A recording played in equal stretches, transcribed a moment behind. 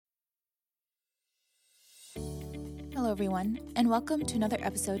everyone, and welcome to another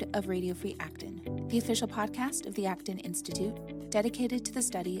episode of Radio Free Acton, the official podcast of the Acton Institute, dedicated to the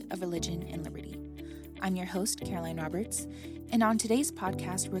study of religion and liberty. I'm your host, Caroline Roberts, and on today's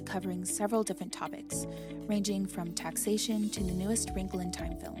podcast, we're covering several different topics, ranging from taxation to the newest Wrinkle in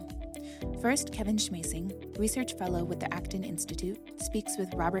Time film. First, Kevin Schmasing, research fellow with the Acton Institute, speaks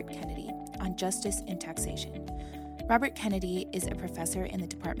with Robert Kennedy on justice and taxation. Robert Kennedy is a professor in the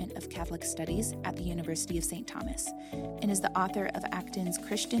Department of Catholic Studies at the University of St. Thomas and is the author of Acton's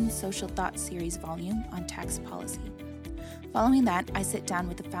Christian Social Thought series volume on tax policy. Following that, I sit down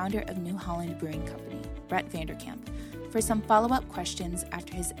with the founder of New Holland Brewing Company, Brett Vanderkamp, for some follow-up questions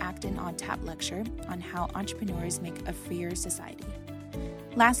after his Acton on Tap lecture on how entrepreneurs make a freer society.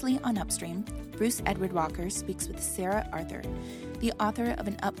 Lastly, on Upstream, Bruce Edward Walker speaks with Sarah Arthur, the author of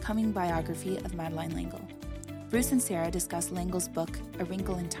an upcoming biography of Madeleine L'Engle. Bruce and Sarah discuss L'Engle's book, A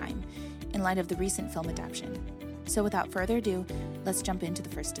Wrinkle in Time, in light of the recent film adaptation. So without further ado, let's jump into the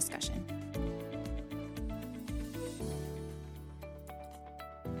first discussion.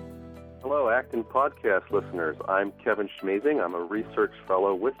 Hello, Acton podcast listeners. I'm Kevin Schmasing. I'm a research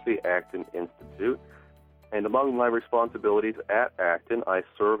fellow with the Acton Institute. And among my responsibilities at Acton, I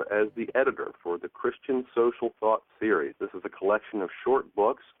serve as the editor for the Christian Social Thought series. This is a collection of short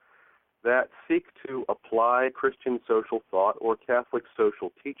books that seek to apply Christian social thought or Catholic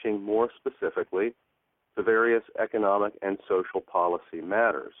social teaching more specifically to various economic and social policy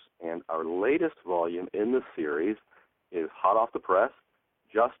matters. And our latest volume in the series is hot off the press,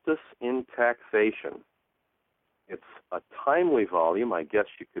 Justice in Taxation. It's a timely volume, I guess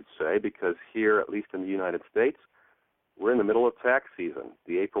you could say, because here, at least in the United States, we're in the middle of tax season.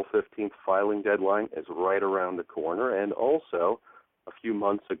 The April 15th filing deadline is right around the corner, and also a few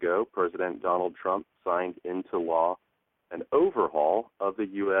months ago, President Donald Trump signed into law an overhaul of the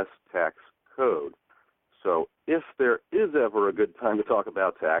U.S. tax code. So if there is ever a good time to talk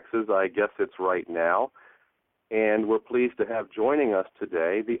about taxes, I guess it's right now. And we're pleased to have joining us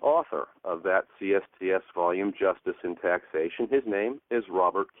today the author of that CSTS volume, Justice in Taxation. His name is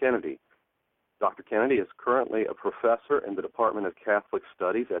Robert Kennedy. Dr. Kennedy is currently a professor in the Department of Catholic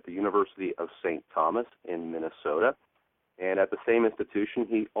Studies at the University of St. Thomas in Minnesota. And at the same institution,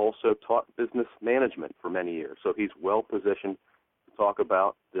 he also taught business management for many years. So he's well positioned to talk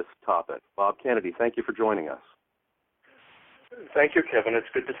about this topic. Bob Kennedy, thank you for joining us. Thank you, Kevin. It's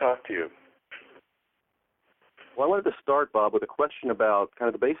good to talk to you. Well, I wanted to start, Bob, with a question about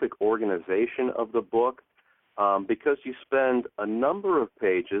kind of the basic organization of the book, because you spend a number of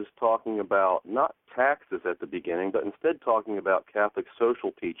pages talking about not taxes at the beginning, but instead talking about Catholic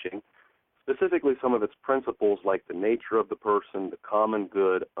social teaching, specifically some of its principles like the nature of the person, the common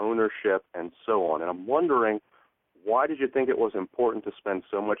good, ownership, and so on. And I'm wondering, why did you think it was important to spend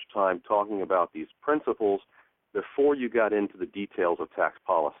so much time talking about these principles before you got into the details of tax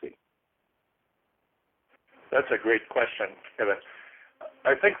policy? That's a great question, Kevin.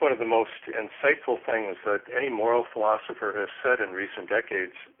 I think one of the most insightful things that any moral philosopher has said in recent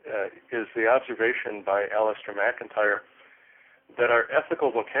decades is the observation by Alistair MacIntyre that our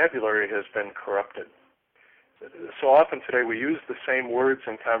ethical vocabulary has been corrupted. So often today we use the same words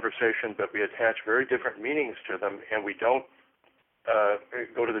in conversation, but we attach very different meanings to them, and we don't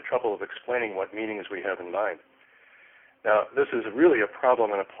go to the trouble of explaining what meanings we have in mind. Now, this is really a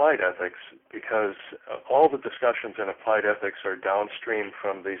problem in applied ethics because all the discussions in applied ethics are downstream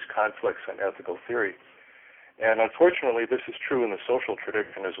from these conflicts in ethical theory. And unfortunately, this is true in the social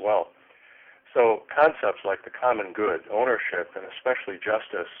tradition as well. So concepts like the common good, ownership, and especially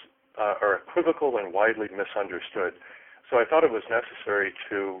justice are equivocal and widely misunderstood. So I thought it was necessary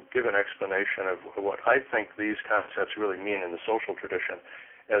to give an explanation of what I think these concepts really mean in the social tradition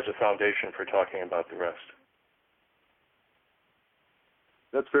as a foundation for talking about the rest.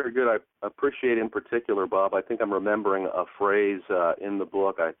 That's very good. I appreciate in particular, Bob, I think I'm remembering a phrase in the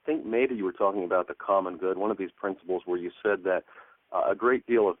book. I think maybe you were talking about the common good, one of these principles where you said that a great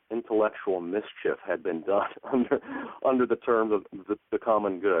deal of intellectual mischief had been done under the terms of the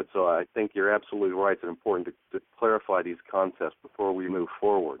common good. So I think you're absolutely right. It's important to clarify these concepts before we move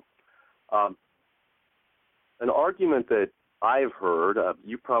forward. An argument that I've heard,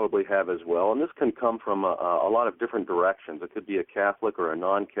 you probably have as well, and this can come from a lot of different directions. It could be a Catholic or a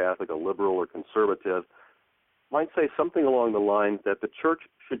non-Catholic, a liberal or conservative, might say something along the lines that the church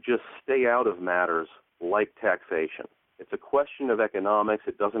should just stay out of matters like taxation. It's a question of economics.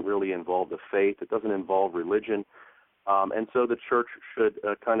 It doesn't really involve the faith. It doesn't involve religion. And so the church should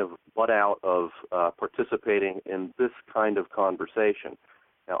kind of butt out of participating in this kind of conversation.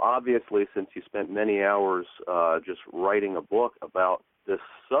 Now, obviously, since you spent many hours just writing a book about this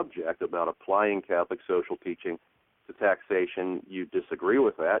subject, about applying Catholic social teaching to to taxation, you disagree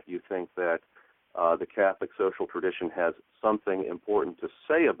with that. You think that the Catholic social tradition has something important to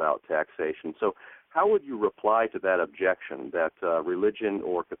say about taxation. So how would you reply to that objection that religion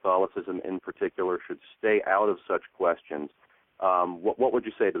or Catholicism in particular should stay out of such questions? What would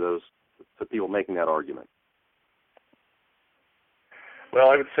you say to people making that argument? Well,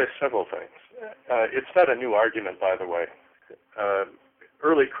 I would say several things. It's not a new argument, by the way.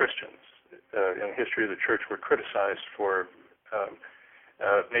 Early Christians in the history of the church were criticized for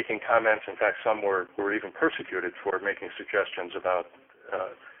making comments. In fact, some were even persecuted for making suggestions about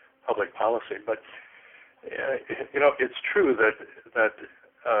public policy. But it's true that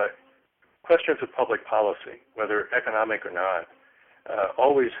questions of public policy, whether economic or not,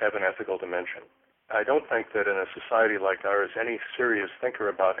 always have an ethical dimension. I don't think that in a society like ours, any serious thinker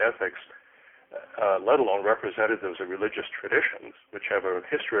about ethics, let alone representatives of religious traditions, which have a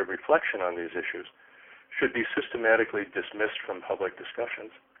history of reflection on these issues, should be systematically dismissed from public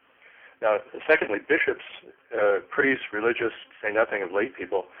discussions. Now, secondly, bishops, priests, religious, say nothing of lay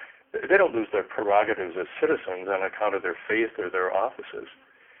people, they don't lose their prerogatives as citizens on account of their faith or their offices.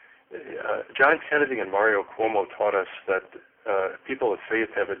 John Kennedy and Mario Cuomo taught us that people of faith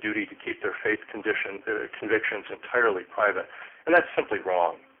have a duty to keep their faith convictions entirely private, and that's simply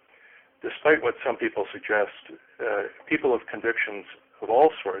wrong. Despite what some people suggest, people of convictions of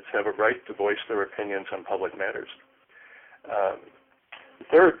all sorts have a right to voice their opinions on public matters.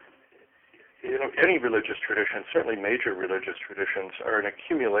 Third, any religious tradition, certainly major religious traditions, are an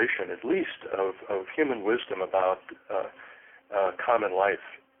accumulation, at least, of human wisdom about common life.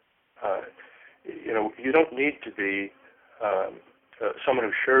 You don't need to be someone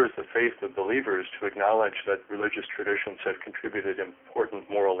who shares the faith of believers to acknowledge that religious traditions have contributed important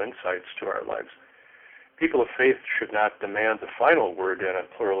moral insights to our lives. People of faith should not demand the final word in a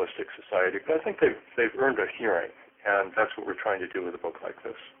pluralistic society, but I think they've earned a hearing, and that's what we're trying to do with a book like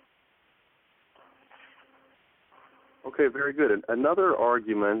this. Okay, very good. Another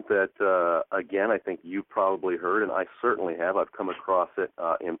argument that, again, I think you probably heard, and I certainly have. I've come across it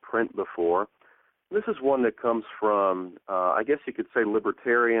in print before. This is one that comes from, I guess you could say,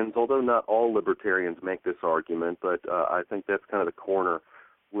 libertarians, although not all libertarians make this argument, but I think that's kind of the corner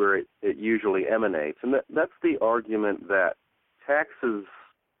where it usually emanates. And that's the argument that taxation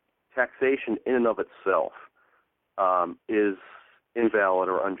in and of itself is invalid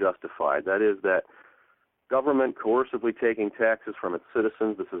or unjustified. That is, that government coercively taking taxes from its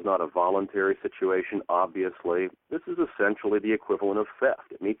citizens, this is not a voluntary situation, obviously. This is essentially the equivalent of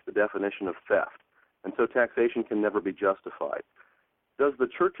theft. It meets the definition of theft. And so taxation can never be justified. Does the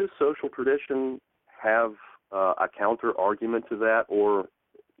church's social tradition have a counter-argument to that? Or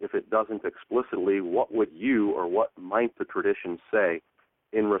if it doesn't explicitly, what would you or what might the tradition say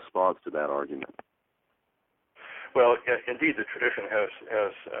in response to that argument? Well, indeed, the tradition has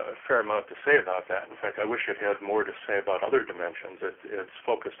a fair amount to say about that. In fact, I wish it had more to say about other dimensions. It's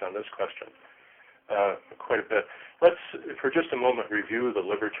focused on this question quite a bit. Let's, for just a moment, review the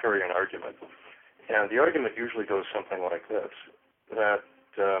libertarian argument. And the argument usually goes something like this, that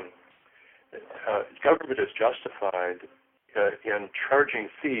government is justified in charging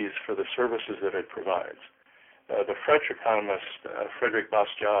fees for the services that it provides. The French economist Frédéric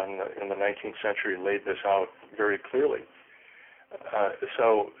Bastiat in the 19th century laid this out very clearly.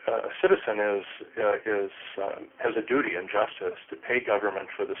 So a citizen has a duty and justice to pay government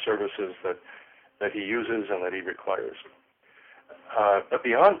for the services that he uses and that he requires. But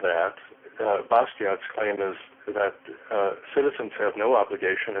beyond that, Bastiat's claim is that citizens have no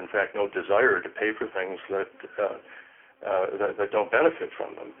obligation, in fact, no desire to pay for things that don't benefit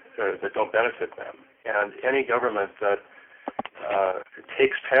from them, that don't benefit them. And any government that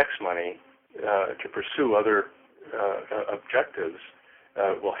takes tax money to pursue other objectives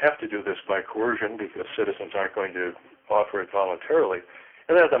will have to do this by coercion because citizens aren't going to offer it voluntarily,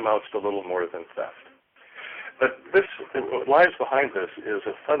 and that amounts to little more than theft. But what lies behind this is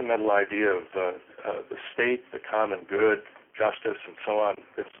a fundamental idea of the state, the common good, justice, and so on.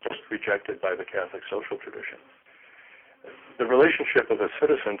 It's just rejected by the Catholic social tradition. The relationship of a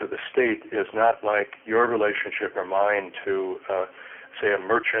citizen to the state is not like your relationship or mine to, say, a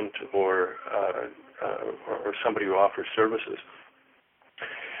merchant or somebody who offers services.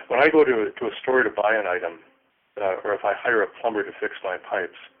 When I go to a store to buy an item, or if I hire a plumber to fix my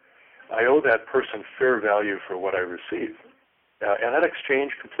pipes, I owe that person fair value for what I receive. And that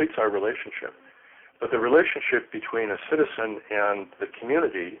exchange completes our relationship. But the relationship between a citizen and the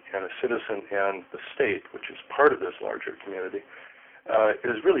community and a citizen and the state, which is part of this larger community,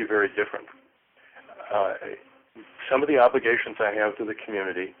 is really very different. Some of the obligations I have to the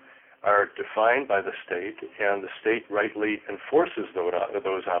community are defined by the state, and the state rightly enforces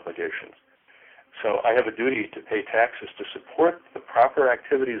those obligations. So I have a duty to pay taxes to support the proper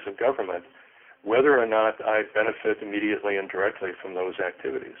activities of government, whether or not I benefit immediately and directly from those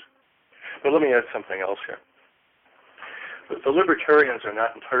activities. But let me add something else here. The libertarians are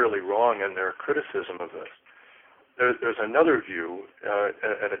not entirely wrong in their criticism of this. There's another view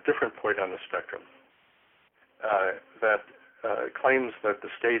at a different point on the spectrum that claims that the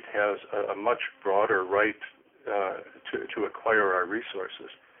state has a much broader right to acquire our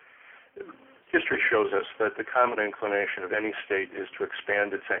resources. History shows us that the common inclination of any state is to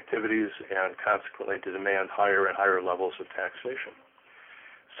expand its activities and consequently to demand higher and higher levels of taxation.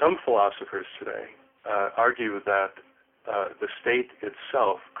 Some philosophers today argue that the state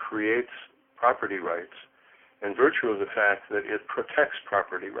itself creates property rights in virtue of the fact that it protects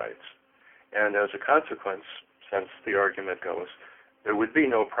property rights. And as a consequence, since the argument goes, there would be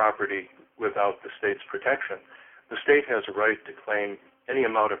no property without the state's protection. The state has a right to claim any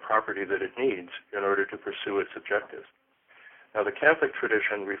amount of property that it needs in order to pursue its objectives. Now, the Catholic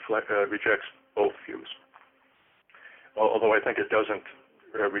tradition rejects both views, although I think it doesn't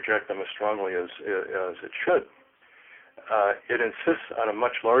reject them as strongly as it should. It insists on a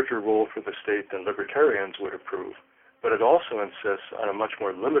much larger role for the state than libertarians would approve, but it also insists on a much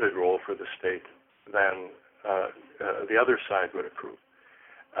more limited role for the state than the other side would approve.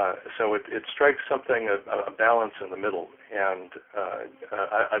 So it strikes something, a balance in the middle, and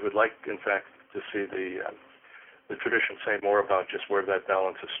I would like, in fact, to see the tradition say more about just where that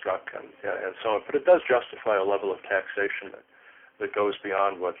balance is struck and so on. But it does justify a level of taxation that goes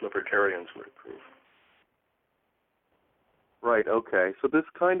beyond what libertarians would approve. Right. Okay. So this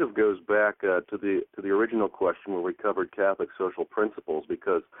kind of goes back to the original question where we covered Catholic social principles,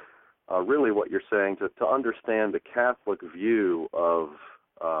 because really what you're saying, to understand the Catholic view of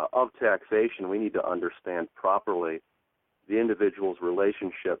taxation, we need to understand properly the individual's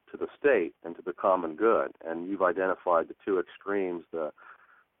relationship to the state and to the common good. And you've identified the two extremes, the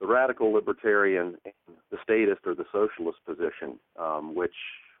radical libertarian and the statist or the socialist position,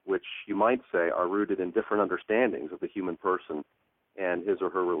 which you might say are rooted in different understandings of the human person and his or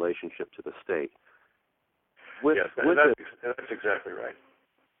her relationship to the state. Yes, that's exactly right.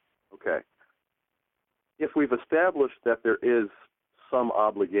 Okay. If we've established that there is some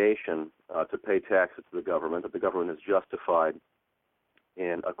obligation to pay taxes to the government, that the government is justified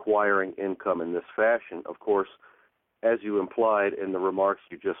in acquiring income in this fashion, of course, as you implied in the remarks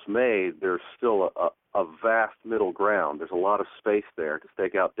you just made, there's still a vast middle ground. There's a lot of space there to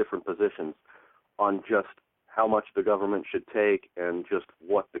stake out different positions on just how much the government should take and just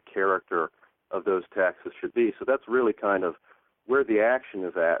what the character of those taxes should be. So that's really kind of where the action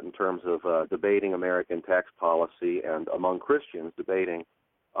is at in terms of debating American tax policy and among Christians debating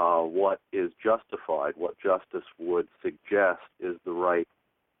what is justified, what justice would suggest is the right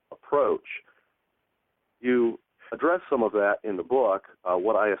approach. You address some of that in the book.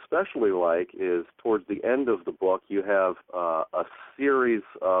 What I especially like is towards the end of the book, you have a series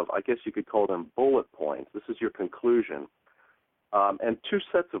of, I guess you could call them bullet points. This is your conclusion, and two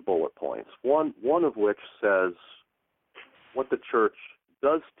sets of bullet points. One of which says what the church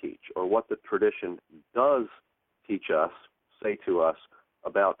does teach, or what the tradition does teach us, say to us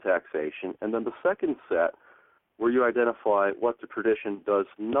about taxation, and then the second set where you identify what the tradition does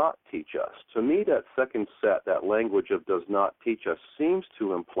not teach us. To me, that second set, that language of does not teach us, seems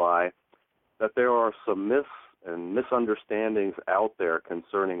to imply that there are some myths and misunderstandings out there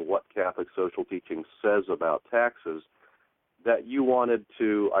concerning what Catholic social teaching says about taxes that you wanted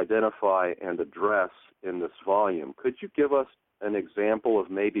to identify and address in this volume. Could you give us an example of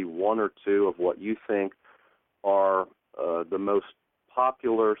maybe one or two of what you think are the most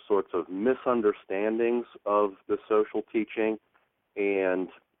popular sorts of misunderstandings of the social teaching and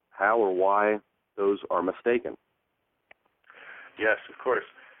how or why those are mistaken? Yes, of course.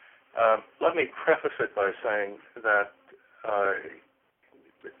 Let me preface it by saying that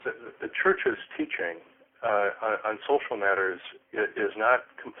the Church's teaching on social matters is not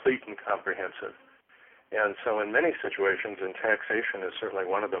complete and comprehensive. And so in many situations, and taxation is certainly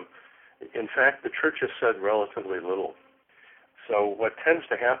one of them, in fact, the Church has said relatively little. So what tends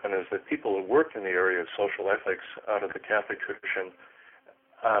to happen is that people who work in the area of social ethics out of the Catholic tradition,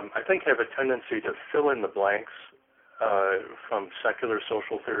 I think, have a tendency to fill in the blanks from secular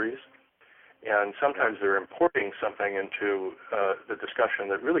social theories. And sometimes they're importing something into the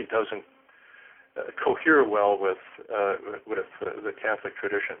discussion that really doesn't cohere well with the Catholic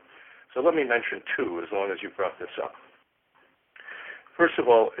tradition. So let me mention two, as long as you brought this up. First of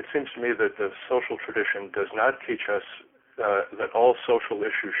all, it seems to me that the social tradition does not teach us that all social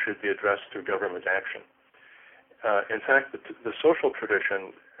issues should be addressed through government action. In fact, the social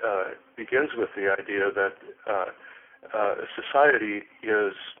tradition begins with the idea that society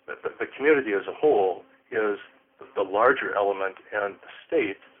is, the community as a whole is the larger element, and the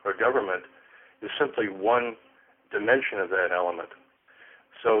state or government is simply one dimension of that element.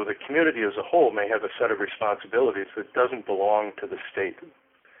 So the community as a whole may have a set of responsibilities that doesn't belong to the state,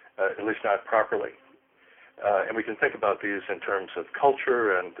 at least not properly. And we can think about these in terms of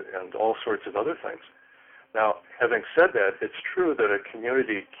culture and all sorts of other things. Now, having said that, it's true that a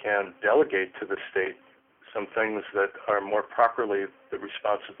community can delegate to the state some things that are more properly the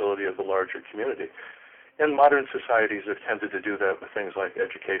responsibility of the larger community. And modern societies have tended to do that with things like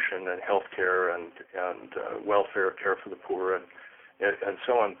education and healthcare and welfare, care for the poor, and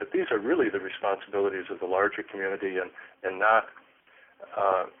so on. But these are really the responsibilities of the larger community and not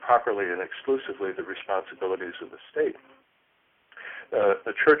properly and exclusively the responsibilities of the state.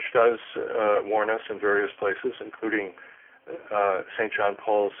 The church does warn us in various places, including St. John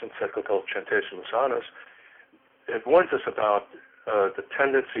Paul's encyclical Centesimus Annus. It warns us about the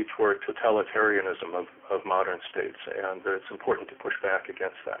tendency toward totalitarianism of modern states, and it's important to push back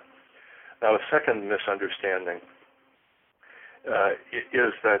against that. Now, a second misunderstanding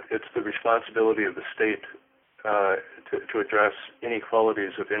is that it's the responsibility of the state to address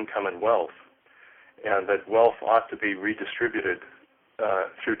inequalities of income and wealth, and that wealth ought to be redistributed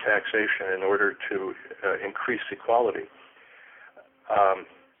through taxation in order to increase equality.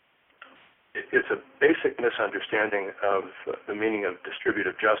 It's a basic misunderstanding of the meaning of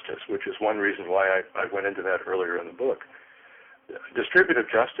distributive justice, which is one reason why I went into that earlier in the book.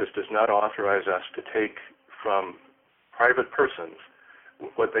 Distributive justice does not authorize us to take from private persons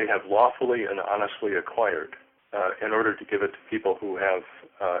what they have lawfully and honestly acquired in order to give it to people who have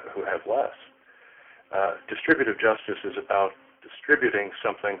less. Distributive justice is about distributing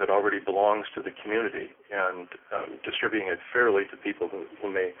something that already belongs to the community and distributing it fairly to people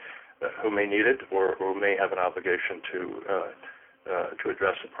who may need it or who may have an obligation to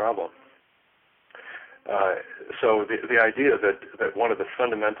address the problem. So the idea that one of the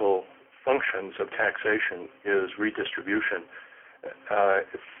fundamental functions of taxation is redistribution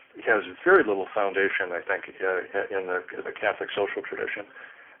has very little foundation, I think, in the Catholic social tradition.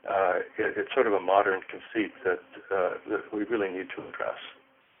 It's sort of a modern conceit that we really need to address.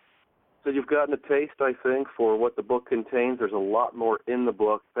 So you've gotten a taste, I think, for what the book contains. There's a lot more in the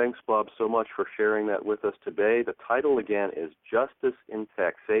book. Thanks, Bob, so much for sharing that with us today. The title, again, is Justice in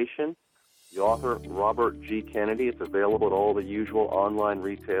Taxation. The author, Robert G. Kennedy. It's available at all the usual online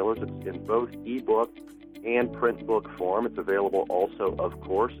retailers. It's in both ebook and print book form. It's available also, of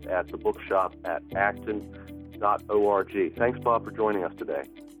course, at the bookshop at acton.org. Thanks, Bob, for joining us today.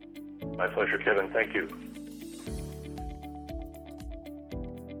 My pleasure, Kevin. Thank you.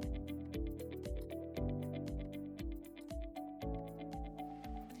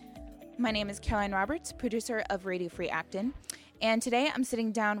 My name is Caroline Roberts, producer of Radio Free Acton, and today I'm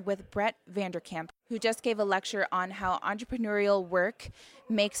sitting down with Brett Vanderkamp, who just gave a lecture on how entrepreneurial work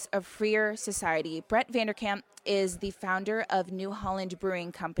makes a freer society. Brett Vanderkamp is the founder of New Holland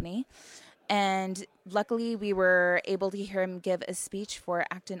Brewing Company, and luckily we were able to hear him give a speech for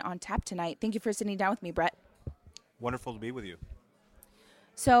Acton on Tap tonight. Thank you for sitting down with me, Brett. Wonderful to be with you.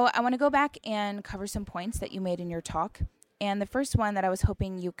 So I want to go back and cover some points that you made in your talk. And the first one that I was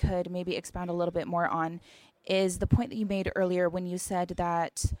hoping you could maybe expound a little bit more on is the point that you made earlier when you said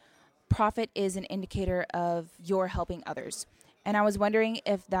that profit is an indicator of your helping others. And I was wondering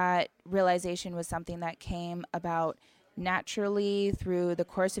if that realization was something that came about naturally through the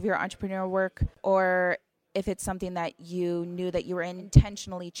course of your entrepreneurial work, or if it's something that you knew that you were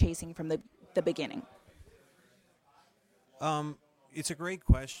intentionally chasing from the beginning. It's a great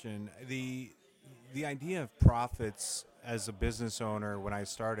question. The idea of profits as a business owner, when I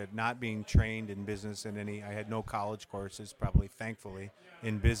started, not being trained in business I had no college courses, probably, thankfully,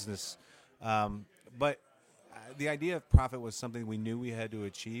 in business. But the idea of profit was something we knew we had to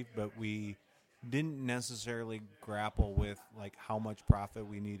achieve, but we didn't necessarily grapple with like how much profit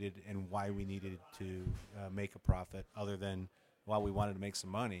we needed and why we needed to make a profit, other than, well, we wanted to make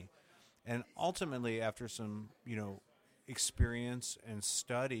some money. And ultimately, after some, experience and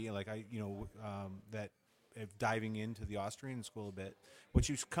study, that of diving into the Austrian school a bit, what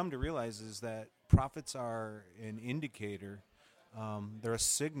you've come to realize is that profits are an indicator. They're a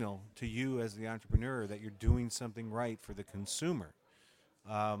signal to you as the entrepreneur that you're doing something right for the consumer.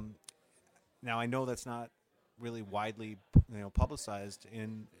 Now, I know that's not really widely publicized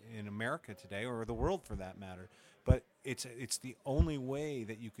in America today, or the world for that matter, but it's the only way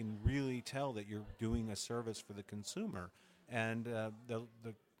that you can really tell that you're doing a service for the consumer and the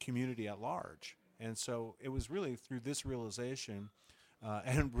community at large. And so it was really through this realization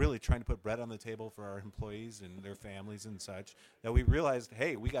and really trying to put bread on the table for our employees and their families and such that we realized,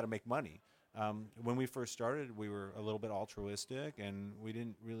 hey, we got to make money. When we first started, we were a little bit altruistic, and we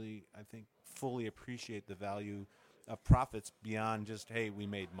didn't really, I think, fully appreciate the value of profits beyond just, hey, we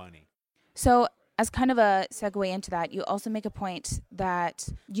made money. So as kind of a segue into that, you also make a point that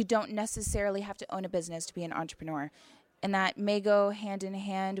you don't necessarily have to own a business to be an entrepreneur. And that may go hand in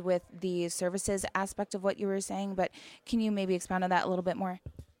hand with the services aspect of what you were saying, but can you maybe expound on that a little bit more?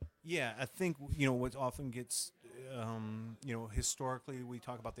 Yeah, I think, what often gets, historically we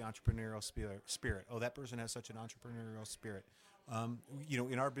talk about the entrepreneurial spirit. Oh, that person has such an entrepreneurial spirit.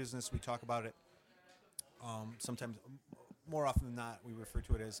 In our business, we talk about it sometimes, more often than not, we refer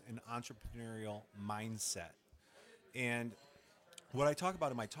to it as an entrepreneurial mindset. And what I talk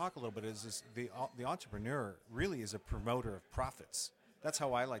about in my talk a little bit is the entrepreneur really is a promoter of profits. That's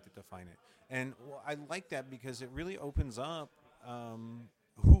how I like to define it. And I like that because it really opens up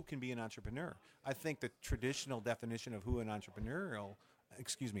who can be an entrepreneur. I think the traditional definition of who an entrepreneur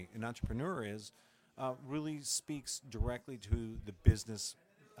is really speaks directly to the business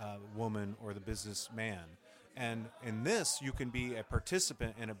woman or the businessman. And in this, you can be a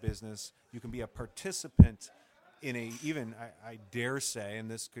participant in a business. You can be a participant in I dare say, and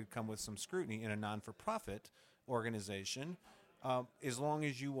this could come with some scrutiny, in a non-for-profit organization, as long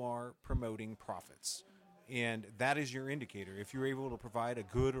as you are promoting profits. And that is your indicator. If you're able to provide a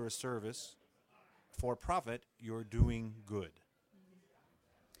good or a service for profit, you're doing good.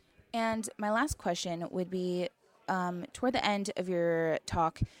 And my last question would be, toward the end of your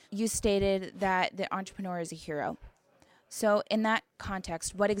talk, you stated that the entrepreneur is a hero. So in that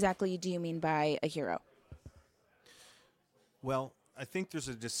context, what exactly do you mean by a hero? Well, I think there's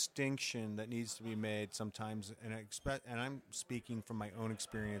a distinction that needs to be made sometimes, and I'm speaking from my own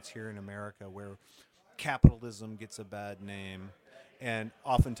experience here in America, where capitalism gets a bad name, and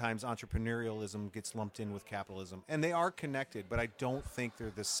oftentimes entrepreneurialism gets lumped in with capitalism. And they are connected, but I don't think they're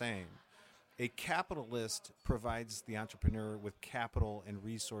the same. A capitalist provides the entrepreneur with capital and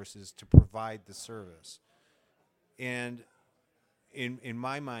resources to provide the service. And in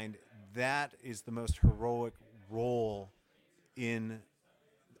my mind, that is the most heroic role in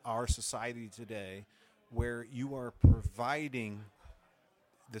our society today, where you are providing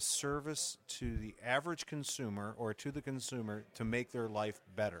the service to the average consumer or to the consumer to make their life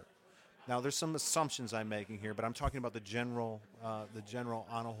better. Now, there's some assumptions I'm making here, but I'm talking about the general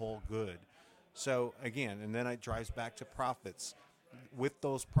on a whole good. So again, and then it drives back to profits. With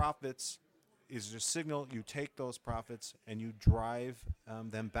those profits is a signal. You take those profits and you drive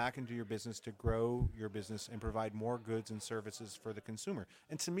them back into your business to grow your business and provide more goods and services for the consumer.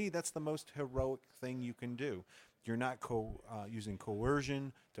 And to me, that's the most heroic thing you can do. You're not using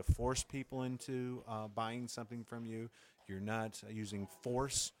coercion to force people into buying something from you. You're not using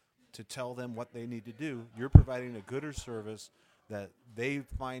force to tell them what they need to do. You're providing a good or service that they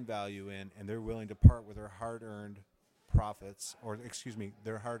find value in, and they're willing to part with their hard-earned profits,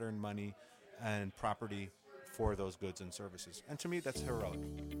 their hard-earned money and property for those goods and services. And to me, that's heroic.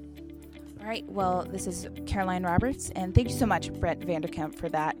 All right. Well, this is Caroline Roberts, and thank you so much, Brett Vanderkamp, for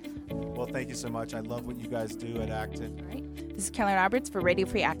that. Well, thank you so much. I love what you guys do at Acton. All right. This is Caroline Roberts for Radio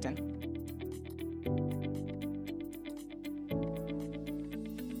Free Acton.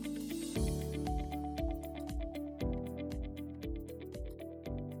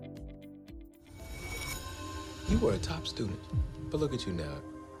 You were a top student, but look at you now.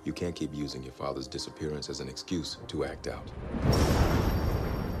 You can't keep using your father's disappearance as an excuse to act out.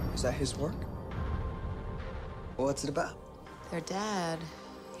 Is that his work? What's it about? Their dad,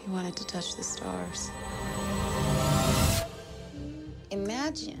 he wanted to touch the stars.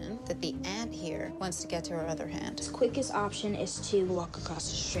 Imagine that the ant here wants to get to her other hand. The quickest option is to walk across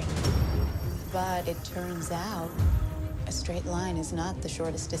the street. But it turns out a straight line is not the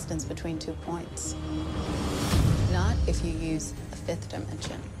shortest distance between 2 points. Not if you use a fifth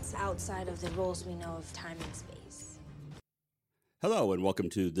dimension. It's outside of the rules we know of time and space. Hello, and welcome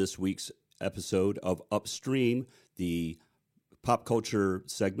to this week's episode of Upstream, the pop culture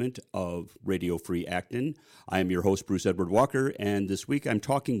segment of Radio Free Acton. I am your host, Bruce Edward Walker, and this week I'm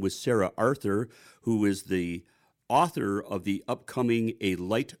talking with Sarah Arthur, who is the author of the upcoming A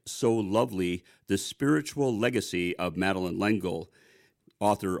Light So Lovely, The Spiritual Legacy of Madeleine L'Engle,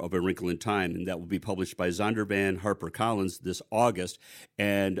 author of A Wrinkle in Time, and that will be published by Zondervan HarperCollins this August.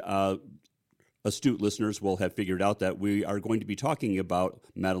 And astute listeners will have figured out that we are going to be talking about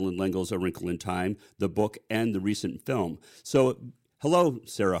Madeleine L'Engle's A Wrinkle in Time, the book, and the recent film. So, hello,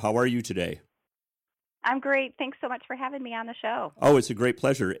 Sarah. How are you today? I'm great. Thanks so much for having me on the show. Oh, it's a great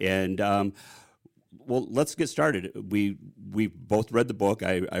pleasure. And well, let's get started. We both read the book.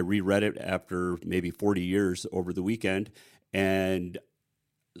 I reread it after maybe 40 years over the weekend, and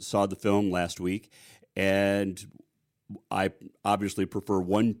saw the film last week. And I obviously prefer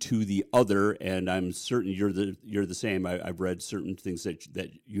one to the other, and I'm certain you're the same. I've read certain things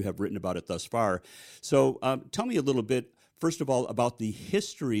that you have written about it thus far. So tell me a little bit, first of all, about the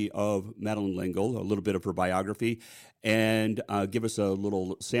history of Madeleine L'Engle, a little bit of her biography, and give us a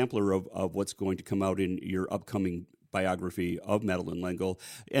little sampler of what's going to come out in your upcoming biography of Madeleine L'Engle,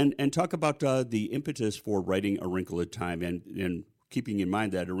 and talk about the impetus for writing A Wrinkle in Time, and keeping in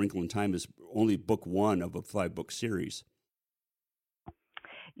mind that A Wrinkle in Time is only book one of a 5-book series.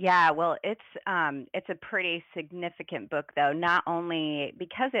 Yeah, well, it's a pretty significant book, though, not only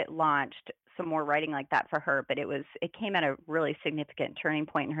because it launched some more writing like that for her, but it came at a really significant turning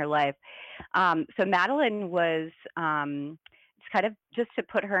point in her life. So Madeleine was, it's kind of just to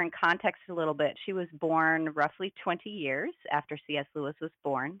put her in context a little bit, she was born roughly 20 years after C.S. Lewis was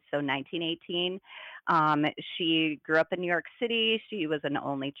born, so 1918. She grew up in New York City. She was an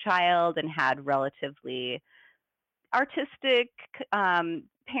only child and had relatively artistic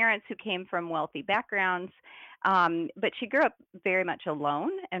parents who came from wealthy backgrounds. But she grew up very much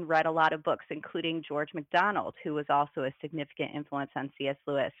alone and read a lot of books, including George MacDonald, who was also a significant influence on C.S.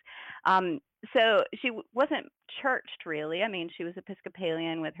 Lewis. So she wasn't churched, really. I mean, she was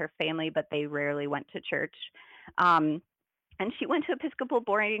Episcopalian with her family, but they rarely went to church. And she went to Episcopal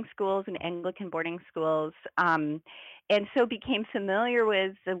boarding schools and Anglican boarding schools, and so became familiar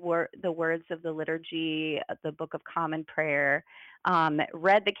with the words of the liturgy, the Book of Common Prayer,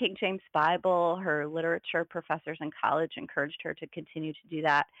 read the King James Bible. Her literature professors in college encouraged her to continue to do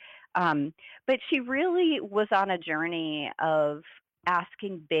that. But she really was on a journey of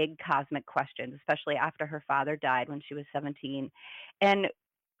asking big cosmic questions, especially after her father died when she was 17. And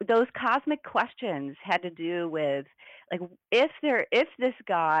those cosmic questions had to do with, like, if this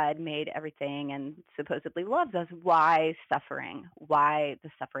God made everything and supposedly loves us, why suffering? Why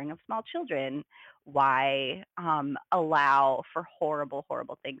the suffering of small children? Why allow for horrible,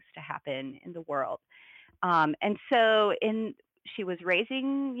 horrible things to happen in the world? And so she was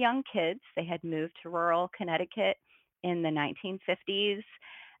raising young kids. They had moved to rural Connecticut in the 1950s,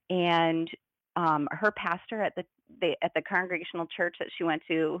 and her pastor at the congregational church that she went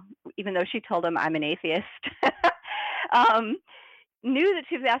to, even though she told him, "I'm an atheist," knew that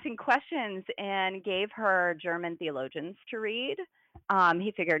she was asking questions and gave her German theologians to read.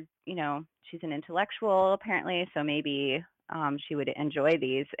 He figured, she's an intellectual apparently, so maybe she would enjoy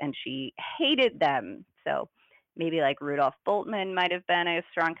these, and she hated them. So maybe like Rudolf Bultmann might have been a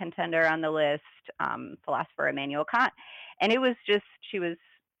strong contender on the list, philosopher Immanuel Kant. And it was just, she was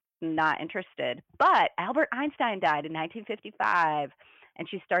not interested. But Albert Einstein died in 1955, and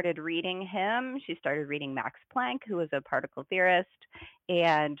she started reading him. She started reading Max Planck, who was a particle theorist,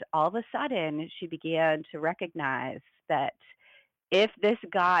 and all of a sudden she began to recognize that if this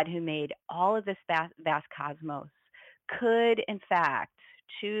God who made all of this vast cosmos could in fact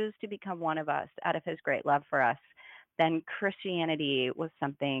choose to become one of us out of his great love for us, then Christianity was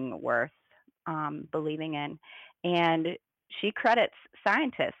something worth believing in. And she credits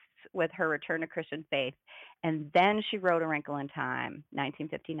scientists with her return to Christian faith. And then she wrote A Wrinkle in Time.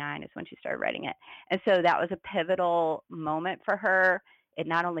 1959 is when she started writing it. And so that was a pivotal moment for her. It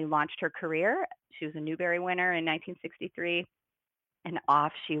not only launched her career, she was a Newbery winner in 1963, and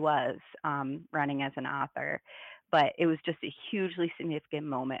off she was running as an author. But it was just a hugely significant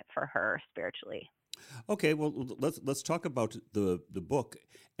moment for her spiritually. Okay, well, let's talk about the book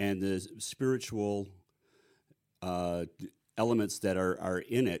and the spiritual elements that are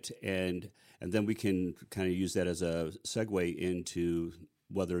in it, and then we can kind of use that as a segue into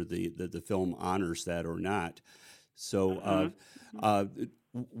whether the film honors that or not. So,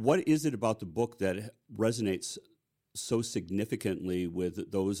 what is it about the book that resonates so significantly with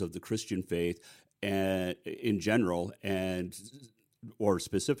those of the Christian faith, and in general, or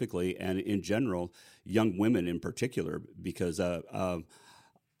specifically, and in general, young women in particular? Because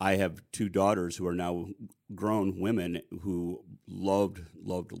I have two daughters who are now grown women who loved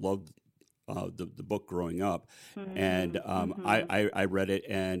the book growing up, and I read it,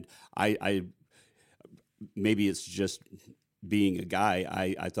 and I maybe it's just being a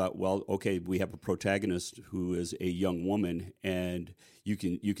guy. I thought, well, okay, we have a protagonist who is a young woman, and you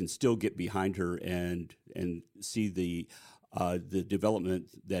can still get behind her and see the the development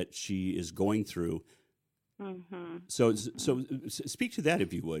that she is going through. Mm-hmm. So speak to that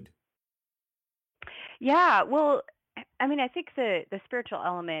if you would. Yeah, well, I mean, I think the spiritual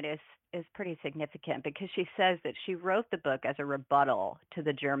element is pretty significant because she says that she wrote the book as a rebuttal to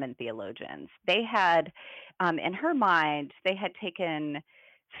the German theologians. They had, in her mind, they had taken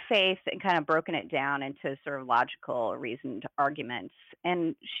faith and kind of broken it down into sort of logical, reasoned arguments.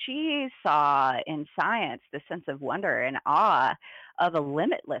 And she saw in science the sense of wonder and awe of a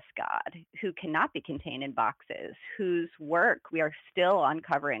limitless God who cannot be contained in boxes, whose work we are still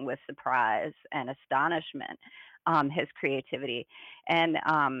uncovering with surprise and astonishment, his creativity. And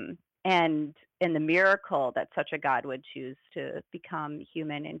in the miracle that such a God would choose to become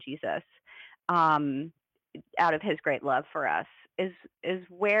human in Jesus, out of his great love for us, is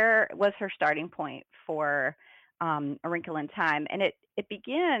where was her starting point for A Wrinkle in Time. And it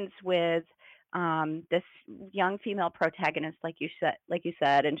begins with this young female protagonist, like you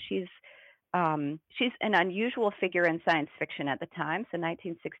said, and she's an unusual figure in science fiction at the time. So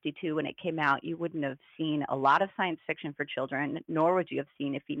 1962, when it came out, you wouldn't have seen a lot of science fiction for children, nor would you have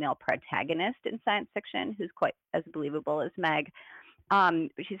seen a female protagonist in science fiction who's quite as believable as Meg.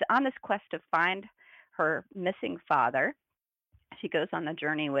 She's on this quest to find her missing father. She goes on the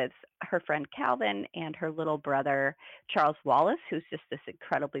journey with her friend Calvin and her little brother, Charles Wallace, who's just this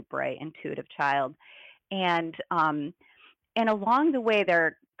incredibly bright, intuitive child. And along the way, there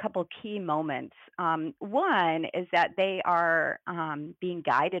are a couple key moments. One is that they are being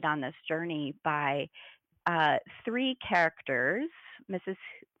guided on this journey by three characters, Mrs.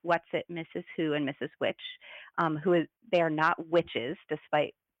 Whatsit, Mrs. Who, and Mrs. Witch, they are not witches,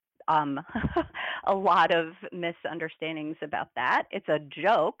 despite a lot of misunderstandings about that. It's a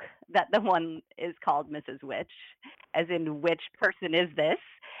joke that the one is called Mrs. Witch, as in which person is this?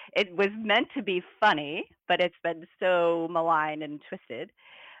 It was meant to be funny, but it's been so malign and twisted.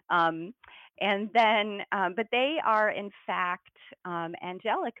 But they are in fact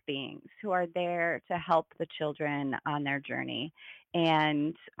angelic beings who are there to help the children on their journey.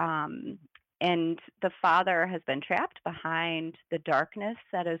 And the father has been trapped behind the darkness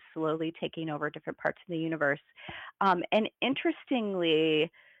that is slowly taking over different parts of the universe. And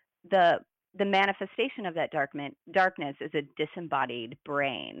interestingly, the manifestation of that darkness is a disembodied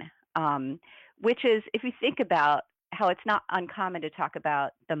brain, which is, if you think about how it's not uncommon to talk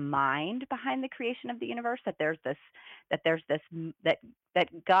about the mind behind the creation of the universe, that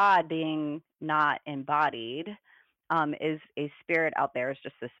God being not embodied is a spirit out there, is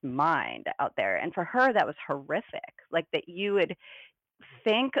just this mind out there. And for her, that was horrific. Like that you would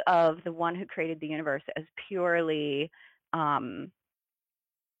think of the one who created the universe as purely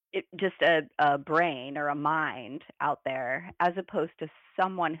just a brain or a mind out there, as opposed to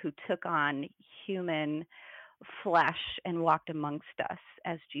someone who took on human flesh and walked amongst us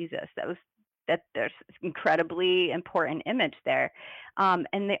as Jesus. There's incredibly important image there. And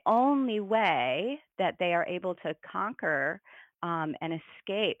the only way that they are able to conquer and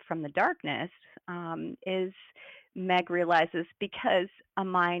escape from the darkness is, Meg realizes, because a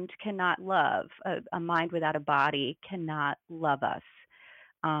mind cannot love. A mind without a body cannot love us.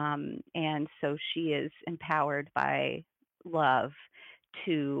 And so she is empowered by love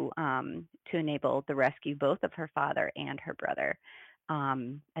to enable the rescue both of her father and her brother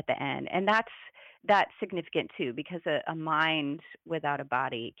at the end. And that's significant too, because a mind without a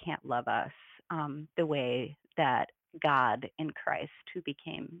body can't love us the way that God in Christ, who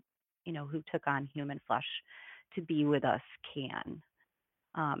became, who took on human flesh to be with us, can.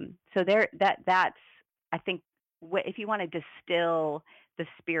 So that's, I think, if you want to distill the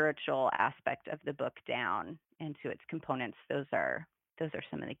spiritual aspect of the book down into its components, those are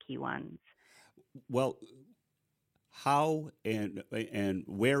some of the key ones. Well, how and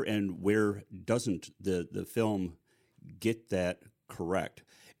where doesn't the film get that correct?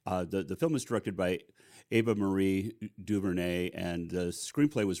 The film is directed by Ava Marie DuVernay, and the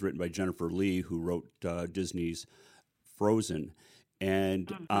screenplay was written by Jennifer Lee, who wrote Disney's Frozen.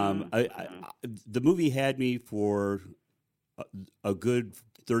 And the movie had me for a good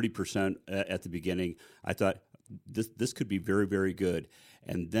 30% at the beginning. I thought this could be very, very good.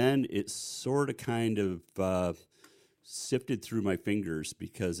 And then it sort of kind of sifted through my fingers,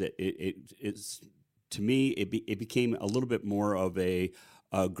 because it's to me it became a little bit more of a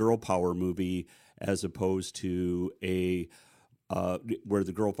girl power movie, as opposed to a where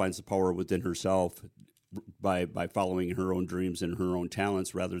the girl finds the power within herself by following her own dreams and her own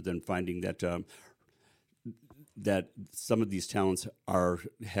talents, rather than finding that that some of these talents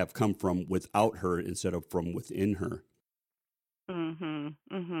have come from without her instead of from within her.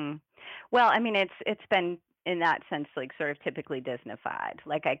 Well, I mean, it's been in that sense, like sort of typically Disneyfied.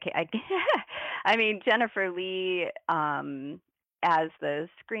 Like I mean, Jennifer Lee, as the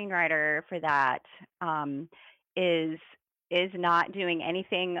screenwriter for that, is not doing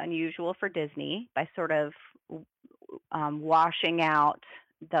anything unusual for Disney by sort of washing out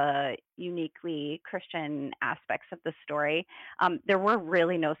the uniquely Christian aspects of the story. There were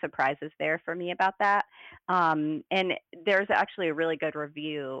really no surprises there for me about that. And there's actually a really good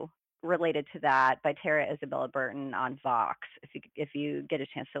review related to that by Tara Isabella Burton on Vox. If you get a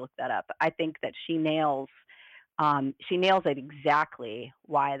chance to look that up, I think that she nails it exactly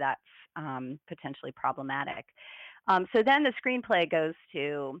why that's potentially problematic. So then the screenplay goes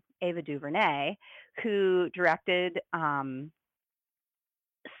to Ava DuVernay, who directed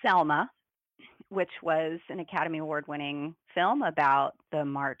Selma, which was an Academy Award-winning film about the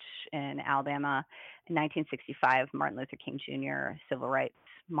march in Alabama in 1965, Martin Luther King Jr. Civil Rights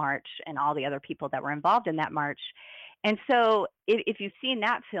March, and all the other people that were involved in that march. And so if you've seen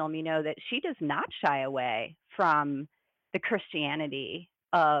that film, you know that she does not shy away from the Christianity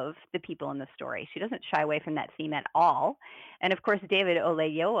of the people in the story. She doesn't shy away from that theme at all. And of course, David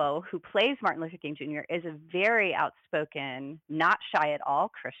Oyelowo, who plays Martin Luther King Jr., is a very outspoken, not shy at all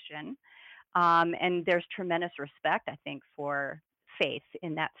Christian. And there's tremendous respect, I think, for faith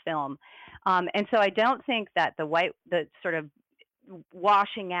in that film. And so I don't think that the sort of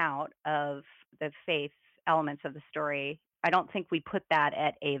washing out of the faith elements of the story, I don't think we put that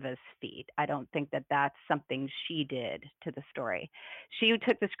at Ava's feet. I don't think that that's something she did to the story. She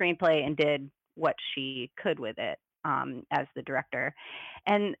took the screenplay and did what she could with it as the director.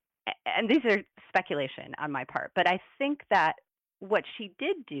 And these are speculation on my part, but I think that what she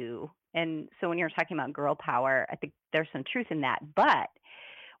did do, and so when you're talking about girl power, I think there's some truth in that. But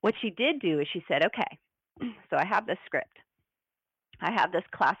what she did do is she said, okay, so I have this script. I have this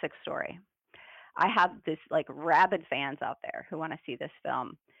classic story. I have this like rabid fans out there who want to see this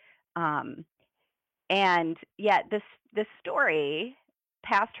film. And yet this story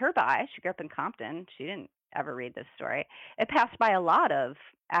passed her by. She grew up in Compton. She didn't ever read this story. It passed by a lot of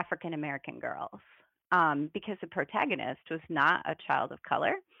African American girls because the protagonist was not a child of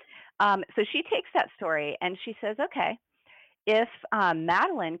color. So she takes that story and she says, okay, if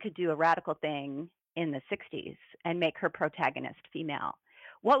Madeline could do a radical thing in the 60s and make her protagonist female,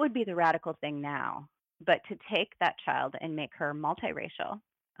 what would be the radical thing now but to take that child and make her multiracial,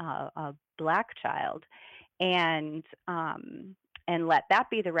 a Black child, and let that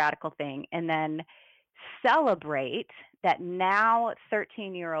be the radical thing, and then celebrate that now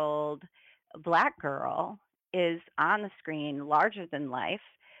 13-year-old Black girl is on the screen larger than life,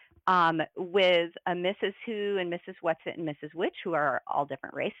 with a Mrs. Who and Mrs. Whatsit and Mrs. Which, who are all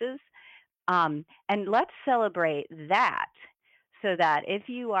different races. And let's celebrate that, so that if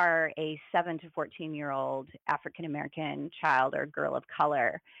you are a 7 to 14-year-old African-American child or girl of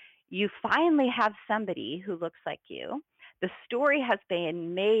color, you finally have somebody who looks like you. The story has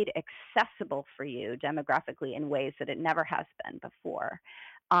been made accessible for you demographically in ways that it never has been before.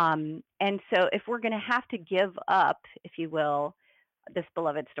 And so if we're going to have to give up, if you will, this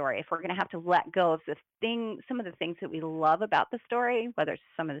beloved story, if we're going to have to let go of some of the things that we love about the story, whether it's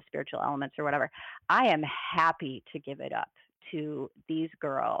some of the spiritual elements or whatever, I am happy to give it up to these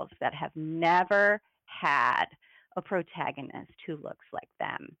girls that have never had a protagonist who looks like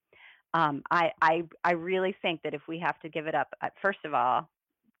them. I really think that if we have to give it up, first of all,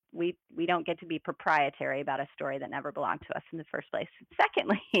 we don't get to be proprietary about a story that never belonged to us in the first place.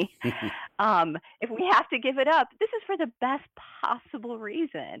 Secondly, if we have to give it up, this is for the best possible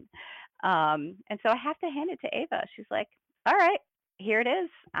reason. And so I have to hand it to Ava. She's like, all right, here it is.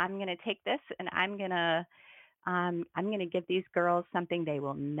 I'm going to take this and I'm going to give these girls something they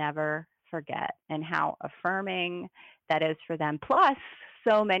will never forget, and how affirming that is for them. Plus,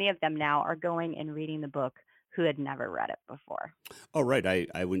 so many of them now are going and reading the book who had never read it before. Oh, right.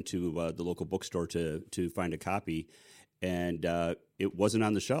 I went to the local bookstore to find a copy, and it wasn't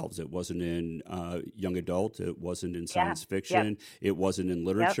on the shelves. It wasn't in young adult. It wasn't in science fiction. Yep. It wasn't in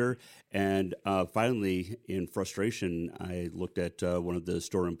literature. Yep. And finally, in frustration, I looked at one of the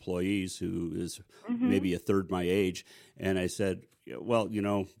store employees who is maybe a third my age, and I said, well,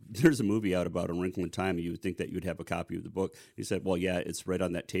 there's a movie out about A Wrinkle in Time, and you would think that you'd have a copy of the book. He said, well, yeah, it's right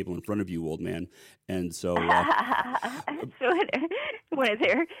on that table in front of you, old man. And so... so one of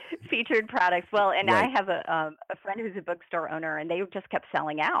their featured products. Well, and right. I have a friend who's a bookstore owner, and they just kept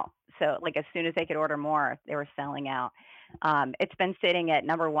selling out. So, like, as soon as they could order more, they were selling out. It's been sitting at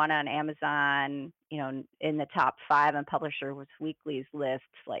number 1 on Amazon, in the top 5 on Publishers Weekly's lists.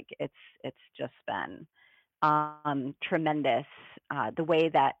 Like, it's just been tremendous. The way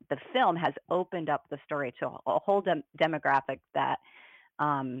that the film has opened up the story to a whole demographic that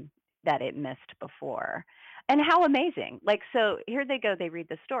that it missed before. And how amazing. Like, so here they go, they read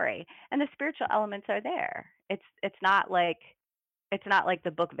the story and the spiritual elements are there. It's not like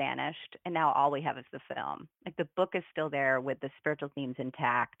the book vanished and now all we have is the film. Like, the book is still there with the spiritual themes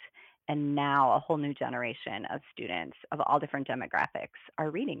intact, and now a whole new generation of students of all different demographics are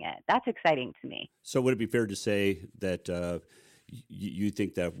reading it. That's exciting to me. So would it be fair to say that you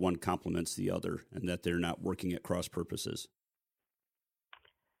think that one complements the other and that they're not working at cross purposes?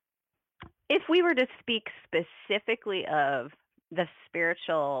 If we were to speak specifically of the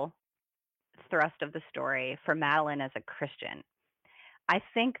spiritual thrust of the story for Madeline as a Christian, I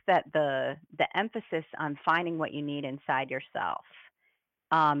think that the emphasis on finding what you need inside yourself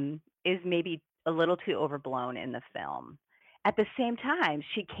is maybe a little too overblown in the film. At the same time,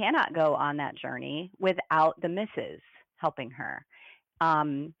 she cannot go on that journey without the misses helping her.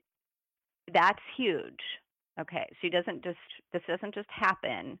 That's huge. Okay, this doesn't just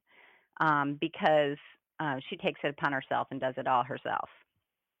happen because she takes it upon herself and does it all herself.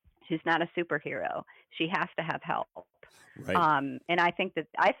 She's not a superhero. She has to have help. Right. And I think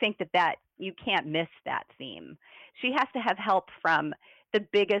that you can't miss that theme. She has to have help from the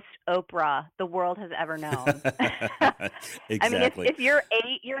biggest Oprah the world has ever known. Exactly. I mean, if you're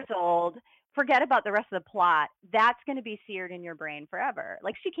 8 years old, forget about the rest of the plot. That's going to be seared in your brain forever.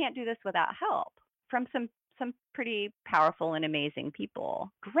 Like, she can't do this without help from some pretty powerful and amazing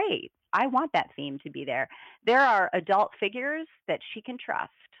people. Great. I want that theme to be there. There are adult figures that she can trust.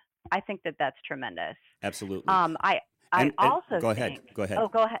 I think that that's tremendous. Absolutely. I also go think, ahead. Go ahead. Oh,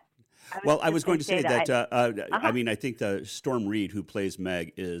 go ahead. I was going to say that, I mean, I think the Storm Reed, who plays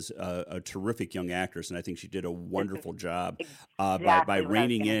Meg, is a terrific young actress, and I think she did a wonderful job by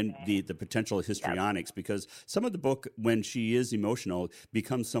reining in the potential histrionics, because some of the book, when she is emotional,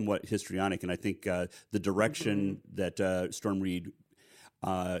 becomes somewhat histrionic, and I think the direction that Storm Reed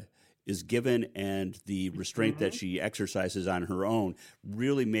is given and the restraint that she exercises on her own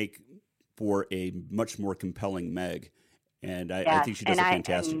really make for a much more compelling Meg. And I think she does a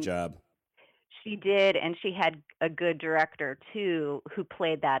fantastic job. She did, and she had a good director too, who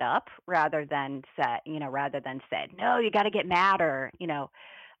played that up rather than said, no, you got to get madder.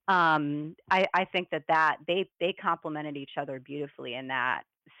 I think that they complemented each other beautifully in that,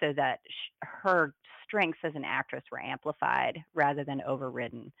 so that her strengths as an actress were amplified rather than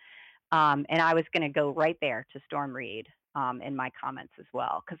overridden. And I was going to go right there to Storm Reed in my comments as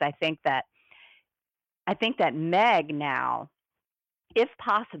well, because I think that Meg now, if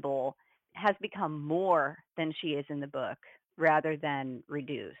possible, has become more than she is in the book rather than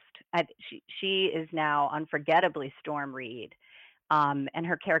reduced. She is now unforgettably Storm Reed, and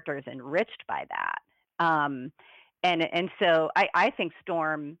her character is enriched by that. And so I think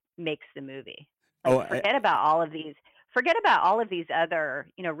Storm makes the movie. Forget about all of these other,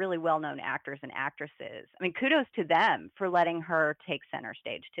 really well-known actors and actresses. I mean, kudos to them for letting her take center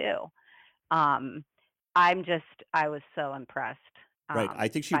stage too. I was so impressed. Right. I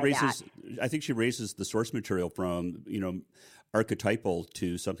think she raises the source material from, archetypal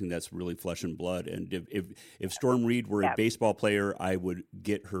to something that's really flesh and blood. And if Storm Reed were a baseball player, I would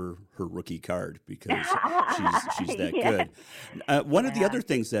get her rookie card, because she's that good. One of the other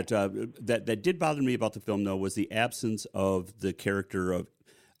things that did bother me about the film, though, was the absence of the character of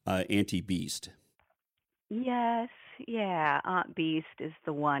Auntie Beast. Yes. Yeah, Aunt Beast is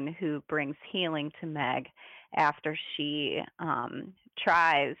the one who brings healing to Meg after she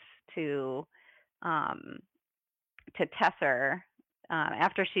tries to test her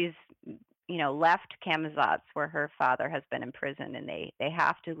after she's left Camazotz, where her father has been imprisoned, and they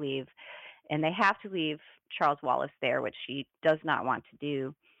have to leave, Charles Wallace there, which she does not want to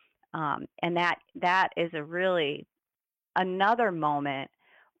do, and that is a really another moment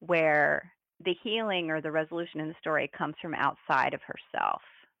where the healing or the resolution in the story comes from outside of herself,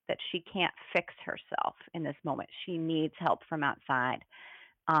 that she can't fix herself in this moment. She needs help from outside,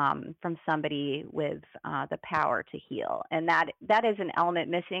 from somebody with the power to heal. And that is an element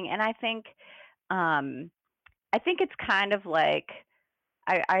missing. And I think it's kind of like,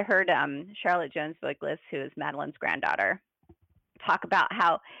 I heard Charlotte Jones Boykless, who is Madeline's granddaughter, talk about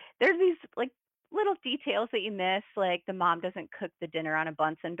how there's these like little details that you miss, like the mom doesn't cook the dinner on a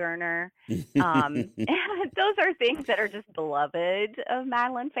Bunsen burner. And those are things that are just beloved of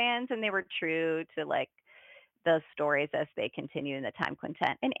Madeline fans, and they were true to like the stories as they continue in the Time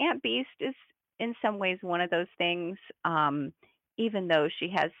Quintet. And Aunt Beast is in some ways one of those things, even though she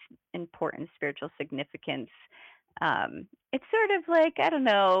has important spiritual significance. It's sort of like, I don't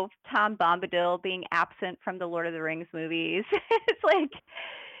know, Tom Bombadil being absent from the Lord of the Rings movies. It's like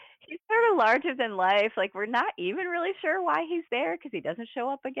he's sort of larger than life. Like, we're not even really sure why he's there because he doesn't show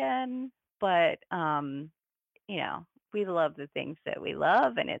up again. But, we love the things that we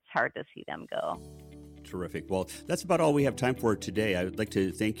love, and it's hard to see them go. Terrific. Well, that's about all we have time for today. I would like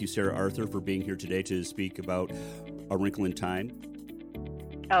to thank you, Sarah Arthur, for being here today to speak about A Wrinkle in Time.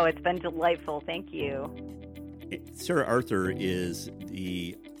 Oh, it's been delightful. Thank you. Sarah Arthur is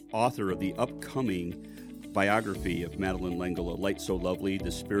the author of the upcoming biography of Madeleine L'Engle, A Light So Lovely,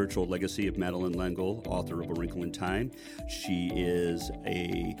 The Spiritual Legacy of Madeleine L'Engle, author of A Wrinkle in Time. She is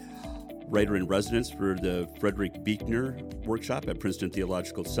a writer in residence for the Frederick Buechner Workshop at Princeton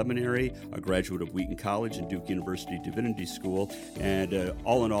Theological Seminary, a graduate of Wheaton College and Duke University Divinity School, and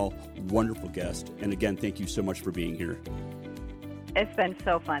all in all, wonderful guest. And again, thank you so much for being here. It's been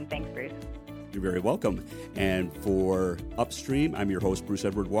so fun. Thanks, Bruce. You're very welcome. And for Upstream, I'm your host, Bruce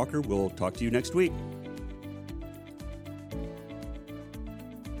Edward Walker. We'll talk to you next week.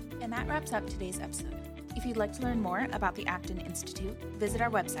 And that wraps up today's episode. If you'd like to learn more about the Acton Institute, visit our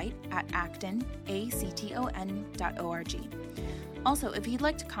website at acton.org. Also, if you'd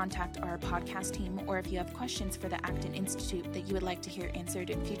like to contact our podcast team, or if you have questions for the Acton Institute that you would like to hear answered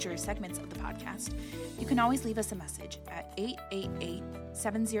in future segments of the podcast, you can always leave us a message at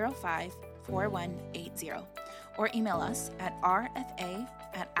 888-705-4180 or email us at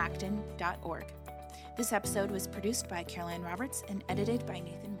rfa@acton.org. This episode was produced by Caroline Roberts and edited by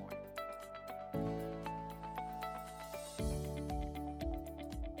Nathan